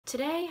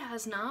Today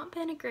has not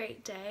been a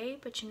great day,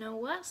 but you know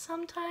what?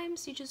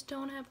 Sometimes you just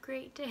don't have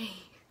great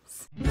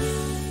days.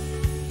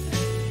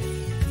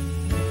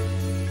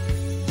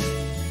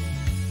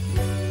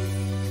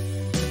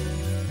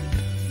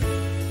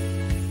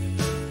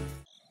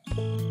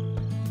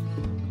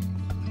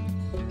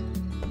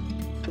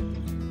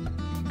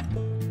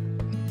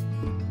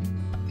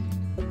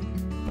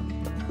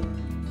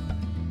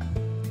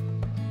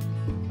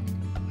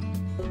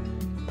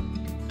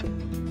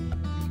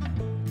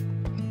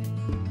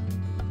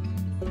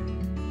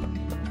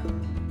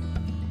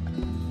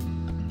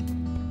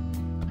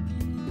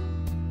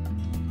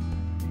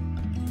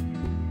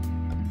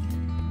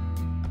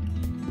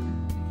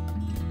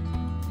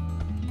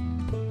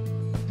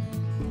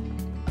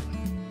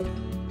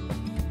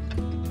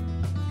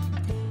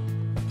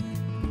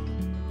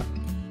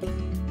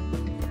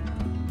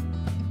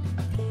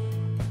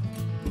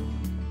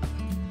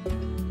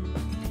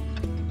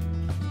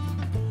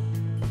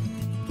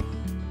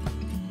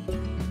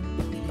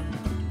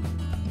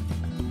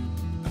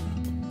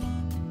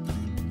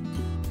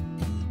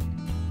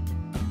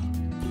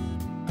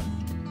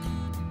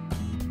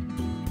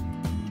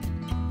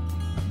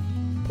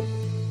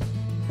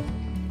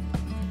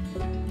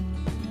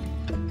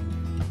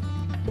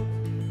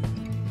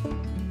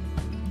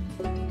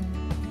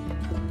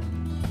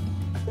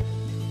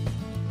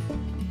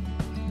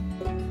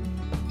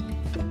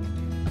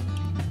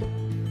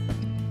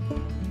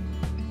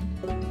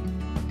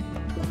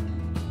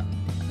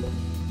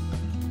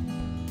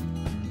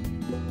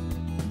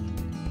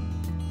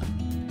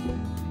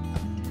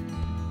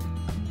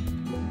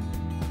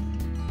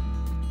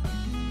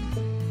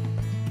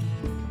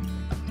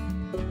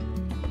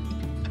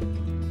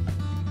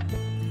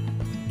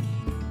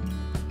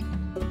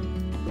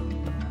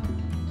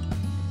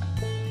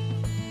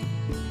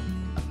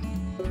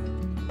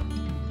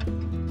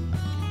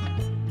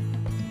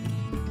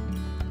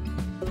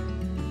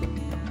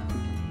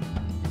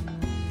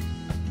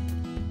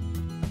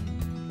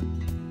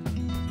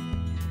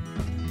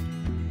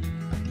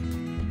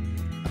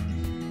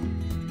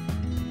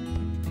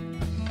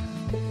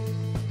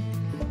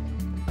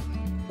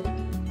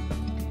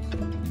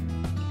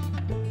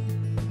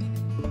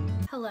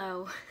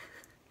 Hello.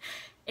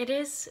 It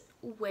is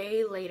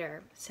way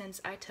later since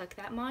I took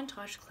that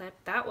montage clip.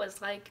 That was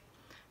like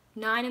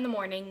 9 in the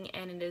morning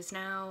and it is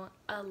now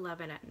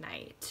 11 at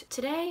night.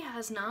 Today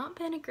has not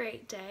been a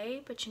great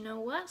day, but you know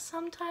what?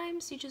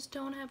 Sometimes you just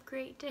don't have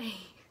great days.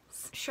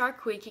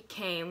 Shark Week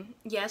came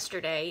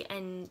yesterday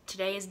and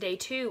today is day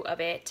 2 of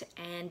it,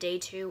 and day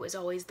 2 is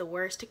always the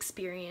worst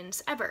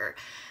experience ever.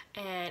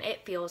 And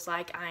it feels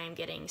like I am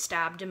getting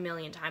stabbed a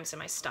million times in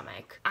my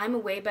stomach.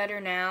 I'm way better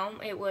now.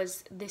 It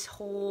was this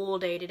whole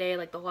day today,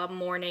 like the whole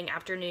morning,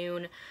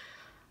 afternoon.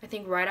 I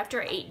think right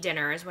after I ate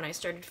dinner is when I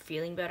started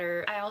feeling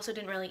better. I also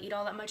didn't really eat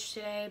all that much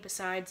today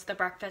besides the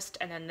breakfast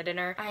and then the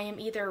dinner. I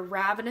am either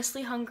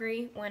ravenously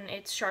hungry when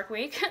it's Shark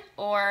Week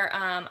or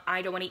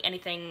I don't want to eat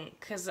anything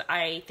because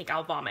I think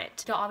I'll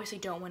vomit. You obviously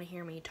don't want to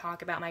hear me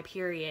talk about my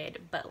period,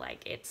 but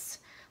like it's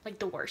like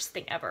the worst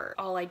thing ever.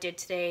 All I did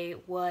today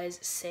was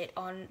sit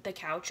on the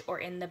couch or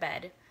in the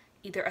bed,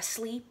 either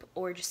asleep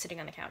or just sitting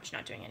on the couch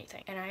not doing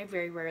anything. And I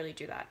very rarely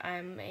do that.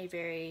 I'm a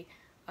very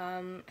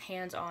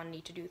hands-on,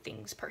 need to do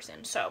things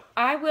person. So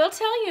I will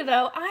tell you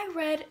though, I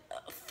read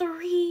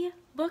 3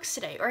 books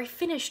today, or I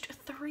finished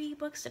 3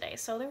 books today.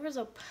 So there was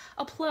a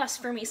plus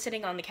for me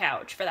sitting on the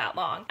couch for that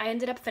long. I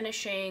ended up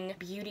finishing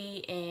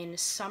Beauty in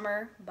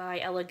Summer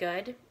by Ella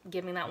Good,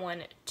 giving that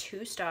one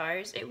 2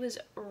 stars. It was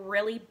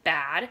really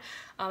bad.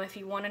 If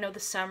you want to know the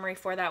summary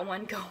for that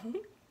one, go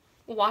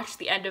watch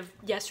the end of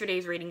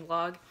yesterday's reading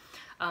vlog,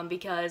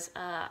 because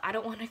I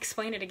don't want to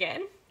explain it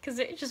again because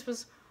it just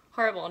was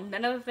horrible.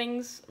 None of the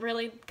things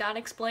really got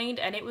explained,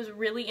 and it was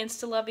really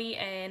insta-lovey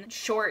and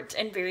short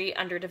and very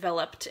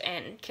underdeveloped,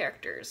 and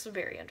characters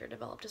very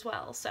underdeveloped as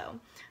well.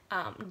 So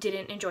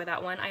didn't enjoy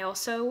that one. I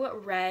also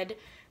read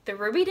the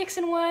Ruby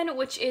Dixon one,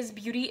 which is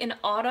Beauty in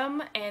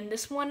Autumn, and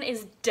this one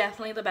is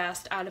definitely the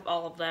best out of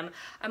all of them.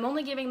 I'm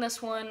only giving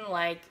this one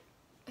like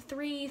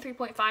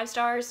 3.5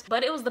 stars,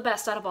 but it was the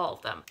best out of all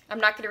of them. I'm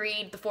not gonna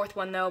read the 4th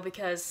one though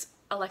because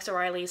Alexa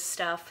Riley's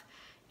stuff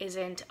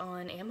isn't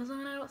on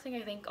Amazon, I don't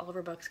think. I think all of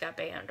her books got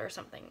banned or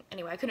something.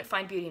 Anyway, I couldn't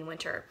find Beauty in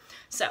Winter.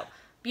 So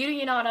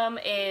Beauty in Autumn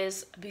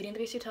is Beauty and the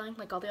Beast retelling,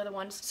 like all the other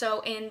ones.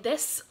 So in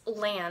this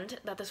land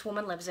that this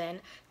woman lives in,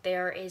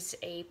 there is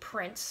a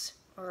prince,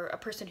 or a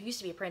person who used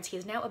to be a prince. He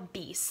is now a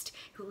beast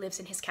who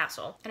lives in his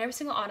castle. And every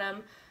single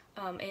autumn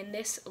in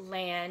this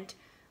land,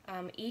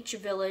 each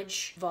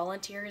village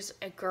volunteers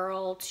a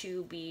girl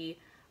to be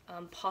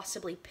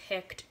possibly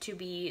picked to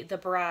be the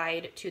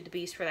bride to the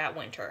beast for that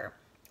winter.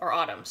 Or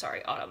autumn,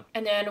 sorry, autumn.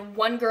 And then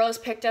one girl is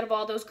picked out of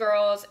all those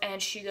girls,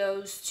 and she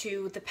goes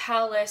to the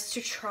palace to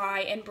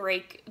try and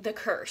break the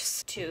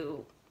curse,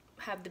 to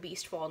have the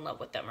beast fall in love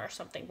with them or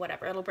something,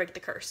 whatever. It'll break the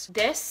curse.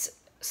 This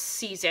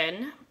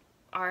season,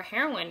 our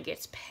heroine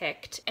gets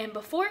picked, and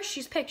before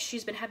she's picked,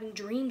 she's been having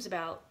dreams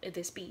about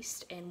this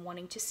beast and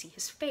wanting to see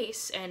his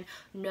face and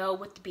know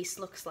what the beast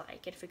looks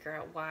like and figure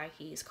out why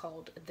he's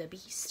called the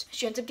Beast.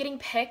 She ends up getting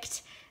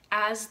picked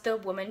as the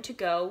woman to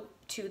go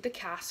to the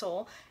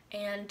castle,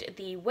 and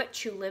the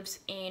witch who lives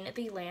in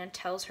the land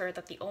tells her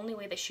that the only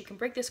way that she can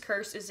break this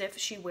curse is if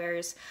she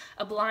wears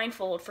a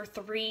blindfold for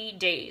 3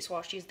 days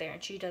while she's there,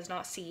 and she does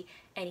not see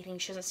anything.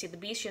 She doesn't see the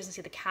beast, she doesn't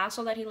see the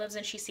castle that he lives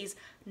in, she sees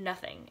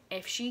nothing.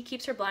 If she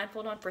keeps her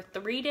blindfold on for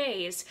 3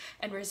 days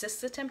and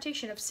resists the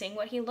temptation of seeing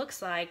what he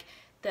looks like,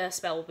 the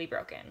spell will be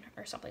broken,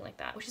 or something like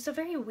that, which is a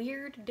very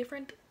weird,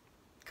 different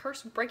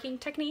curse breaking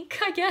technique,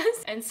 I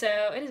guess. And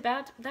so it is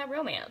about that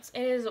romance.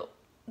 It is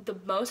the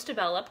most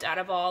developed out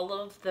of all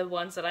of the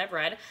ones that I've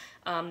read.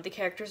 The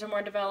characters are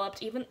more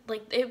developed. Even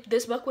like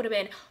this book would have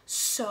been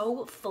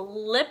so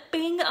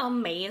flipping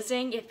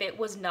amazing if it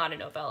was not a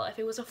novella, if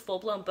it was a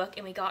full-blown book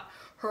and we got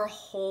her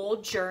whole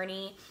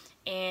journey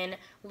in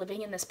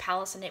living in this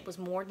palace and it was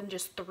more than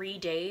just 3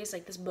 days.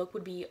 Like, this book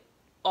would be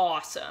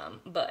awesome,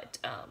 but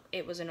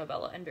it was a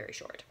novella and very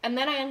short. And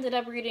then I ended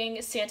up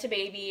reading Santa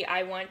Baby,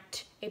 I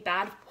Want a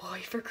Bad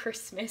Boy for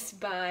Christmas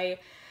by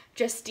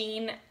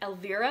Justine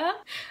Elvira.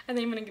 I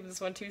think I'm gonna give this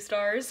one 2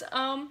 stars.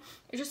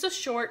 It's just a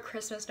short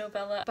Christmas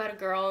novella about a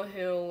girl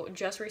who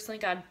just recently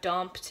got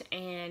dumped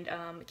and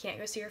can't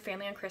go see her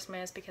family on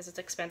Christmas because it's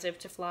expensive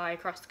to fly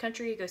across the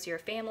country to go see her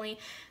family,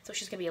 so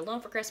she's gonna be alone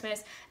for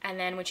Christmas. And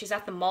then when she's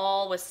at the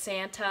mall with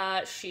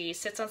Santa, she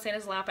sits on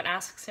Santa's lap and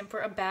asks him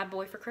for a bad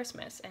boy for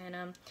Christmas,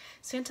 and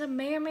Santa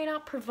may or may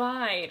not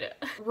provide.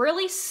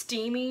 Really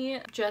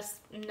steamy,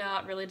 just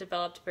not really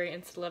developed, very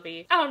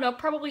insta-lovey. I don't know,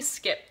 probably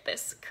skip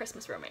this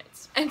Christmas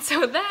romance. And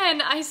so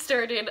then I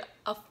started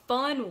a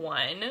fun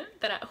one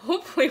that I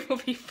hopefully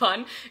will be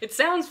fun. It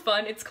sounds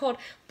fun. It's called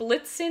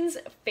Blitzen's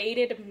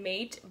Fated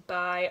Mate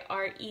by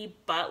R.E.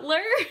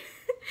 Butler.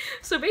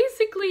 So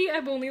basically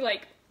I'm only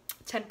like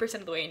 10%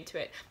 of the way into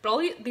it,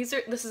 but this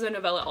is a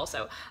novella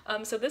also.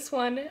 So this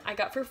one I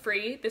got for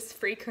free. This is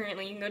free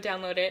currently, you can go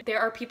download it. There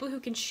are people who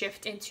can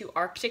shift into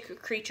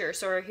Arctic creatures,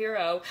 so our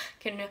hero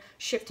can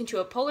shift into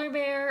a polar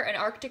bear, an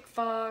Arctic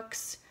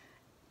fox,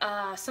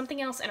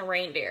 something else, and a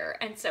reindeer.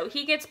 And so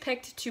he gets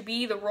picked to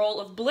be the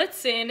role of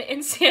Blitzen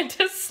in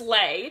Santa's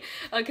sleigh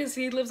because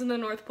he lives in the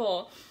North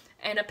Pole.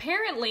 And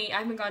apparently, I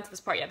haven't gone to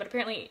this part yet, but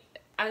apparently,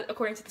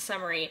 according to the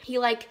summary, he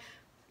like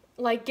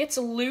gets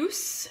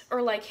loose,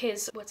 or like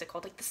his, what's it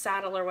called, like the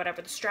saddle or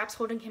whatever, the straps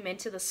holding him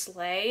into the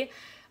sleigh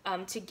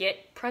to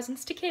get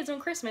presents to kids on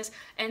Christmas,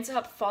 ends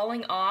up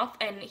falling off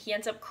and he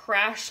ends up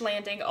crash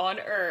landing on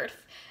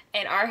Earth.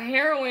 And our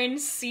heroine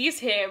sees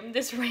him,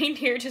 this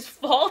reindeer, just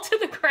fall to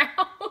the ground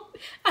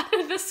out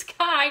of the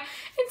sky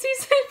and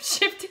sees him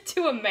shifted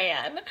to a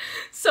man.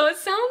 So it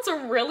sounds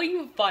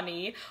really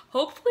funny.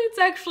 Hopefully it's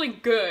actually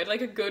good,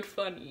 like a good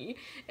funny,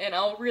 and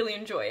I'll really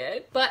enjoy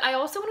it. But I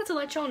also wanted to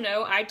let y'all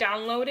know I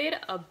downloaded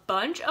a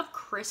bunch of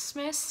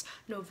Christmas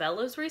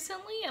novellas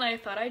recently, and I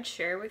thought I'd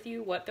share with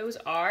you what those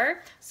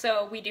are.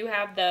 So we do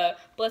have the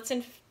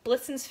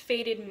Blitzen's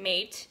Fated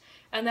Mate.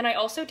 And then I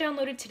also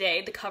downloaded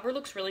today, the cover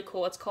looks really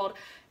cool. It's called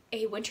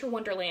A Winter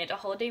Wonderland, a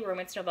holiday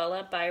romance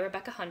novella by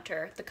Rebecca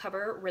Hunter. The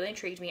cover really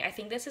intrigued me. I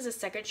think this is a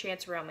second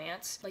chance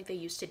romance, like they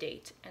used to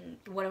date, and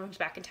one of them's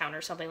back in town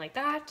or something like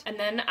that. And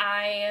then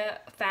I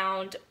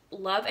found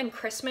Love and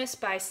Christmas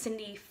by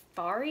Cindy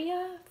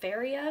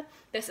Faria.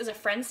 This is a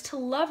friends to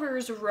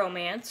lovers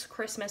romance,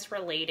 Christmas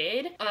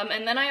related.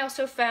 And then I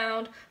also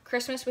found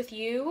Christmas with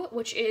You,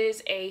 which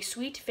is a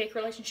sweet fake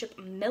relationship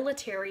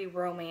military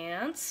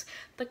romance.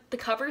 The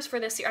covers for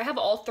this, I have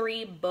all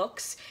 3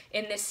 books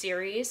in this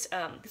series.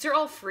 These are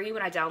all free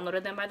when I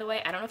downloaded them, by the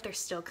way. I don't know if they're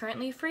still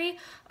currently free,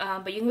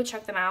 but you can go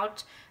check them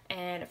out.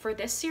 And for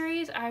this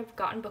series, I've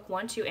gotten book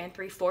 1, 2, and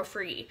 3 for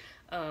free.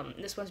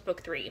 This one's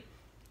book 3.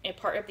 A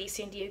part of the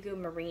San Diego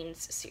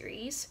Marines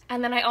series.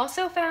 And then I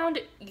also found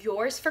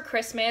Yours for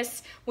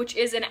Christmas, which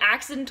is an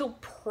accidental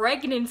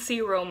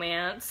pregnancy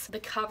romance.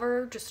 The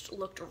cover just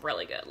looked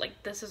really good.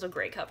 Like, this is a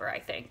great cover, I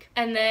think.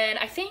 And then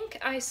I think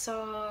I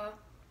saw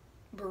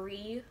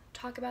Brie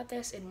talk about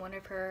this in one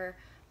of her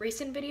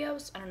recent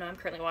videos. I don't know, I'm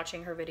currently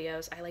watching her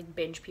videos. I like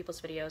binge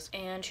people's videos.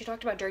 And she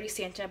talked about Dirty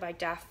Santa by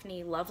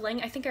Daphne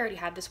Loveling. I think I already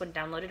had this one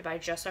downloaded, but I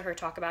just saw her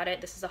talk about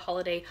it. This is a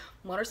holiday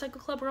motorcycle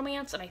club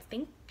romance, and I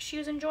think she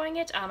was enjoying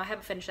it. I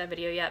haven't finished that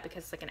video yet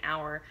because it's like an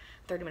hour,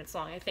 30 minutes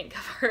long, I think,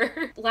 of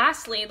her.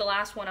 Lastly, the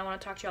last one I want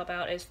to talk to y'all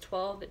about is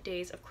 12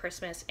 Days of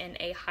Christmas in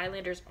a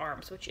Highlander's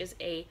Arms, which is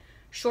a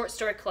short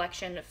story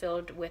collection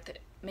filled with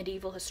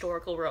medieval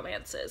historical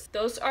romances.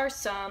 Those are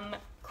some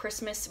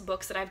Christmas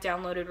books that I've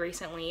downloaded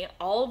recently,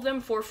 all of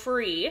them for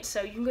free,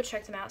 so you can go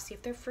check them out, see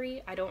if they're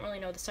free. I don't really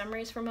know the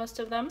summaries for most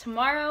of them.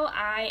 Tomorrow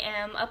I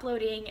am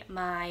uploading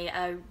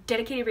my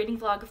dedicated reading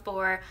vlog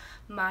for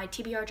my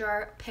TBR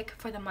jar pick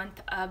for the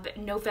month of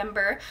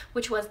November,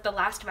 which was The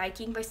Last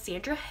Viking by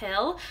Sandra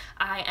Hill.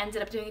 I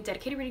ended up doing a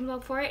dedicated reading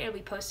vlog for it. It'll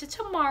be posted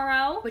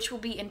tomorrow, which will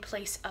be in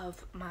place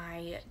of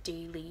my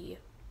daily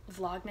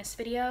Vlogmas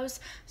videos,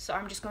 so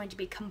I'm just going to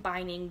be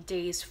combining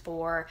days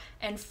 4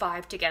 and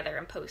 5 together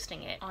and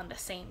posting it on the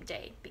same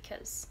day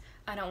because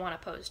I don't want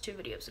to post 2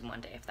 videos in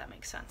one day, if that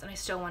makes sense, and I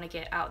still want to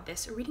get out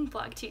this reading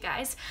vlog to you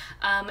guys.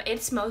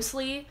 It's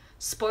mostly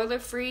spoiler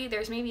free.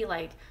 There's maybe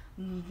like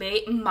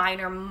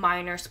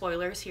minor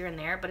spoilers here and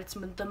there, but it's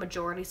the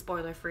majority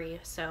spoiler free,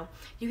 so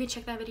you can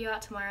check that video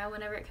out tomorrow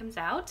whenever it comes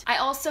out. I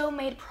also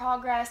made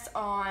progress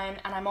on,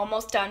 and I'm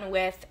almost done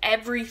with,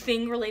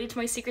 everything related to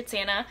my Secret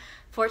Santa.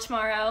 For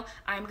tomorrow,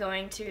 I'm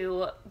going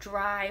to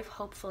drive,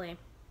 hopefully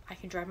I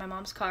can drive my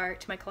mom's car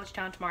to my college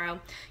town tomorrow,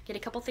 get a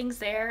couple things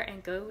there,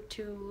 and go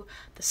to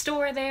the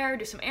store there,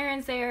 do some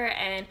errands there,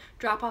 and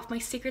drop off my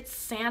Secret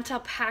Santa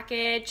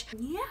package.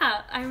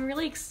 Yeah, I'm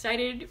really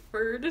excited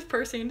for this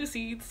person to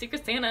see the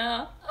Secret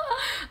Santa.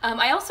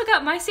 I also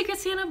got my Secret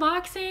Santa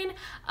boxing,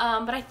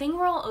 but I think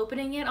we're all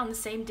opening it on the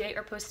same day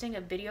or posting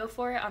a video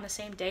for it on the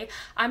same day.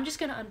 I'm just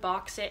gonna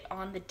unbox it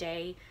on the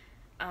day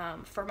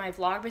for my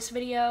Vlogmas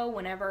video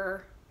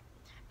whenever...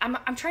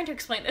 I'm trying to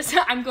explain this.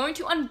 I'm going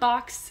to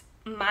unbox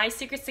my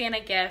Secret Santa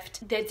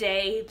gift the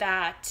day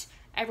that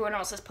everyone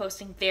else is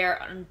posting their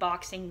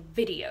unboxing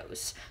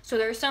videos. So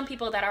there are some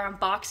people that are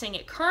unboxing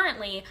it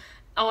currently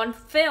on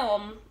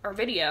film or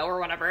video or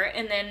whatever,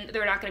 and then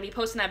they're not going to be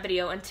posting that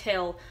video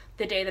until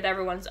the day that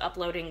everyone's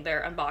uploading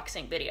their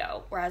unboxing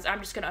video, whereas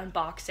I'm just going to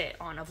unbox it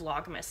on a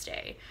Vlogmas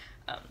day.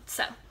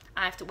 So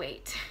I have to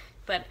wait,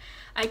 but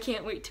I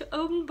can't wait to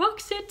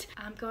unbox it.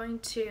 I'm going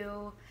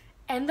to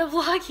end the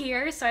vlog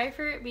here. Sorry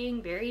for it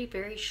being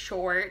very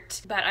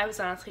short, but I was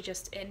honestly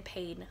just in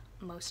pain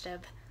most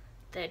of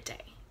the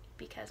day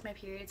because my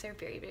periods are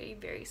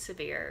very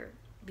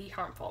severely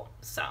harmful.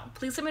 So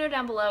please let me know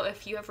down below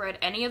if you have read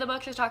any of the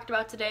books I talked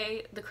about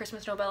today, the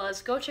Christmas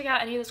novellas. Go check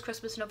out any of those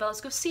Christmas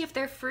novellas. Go see if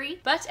they're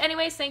free. But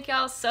anyways, thank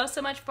y'all so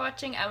much for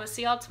watching. I will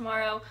see y'all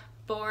tomorrow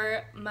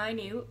for my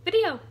new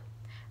video.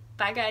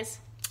 Bye guys.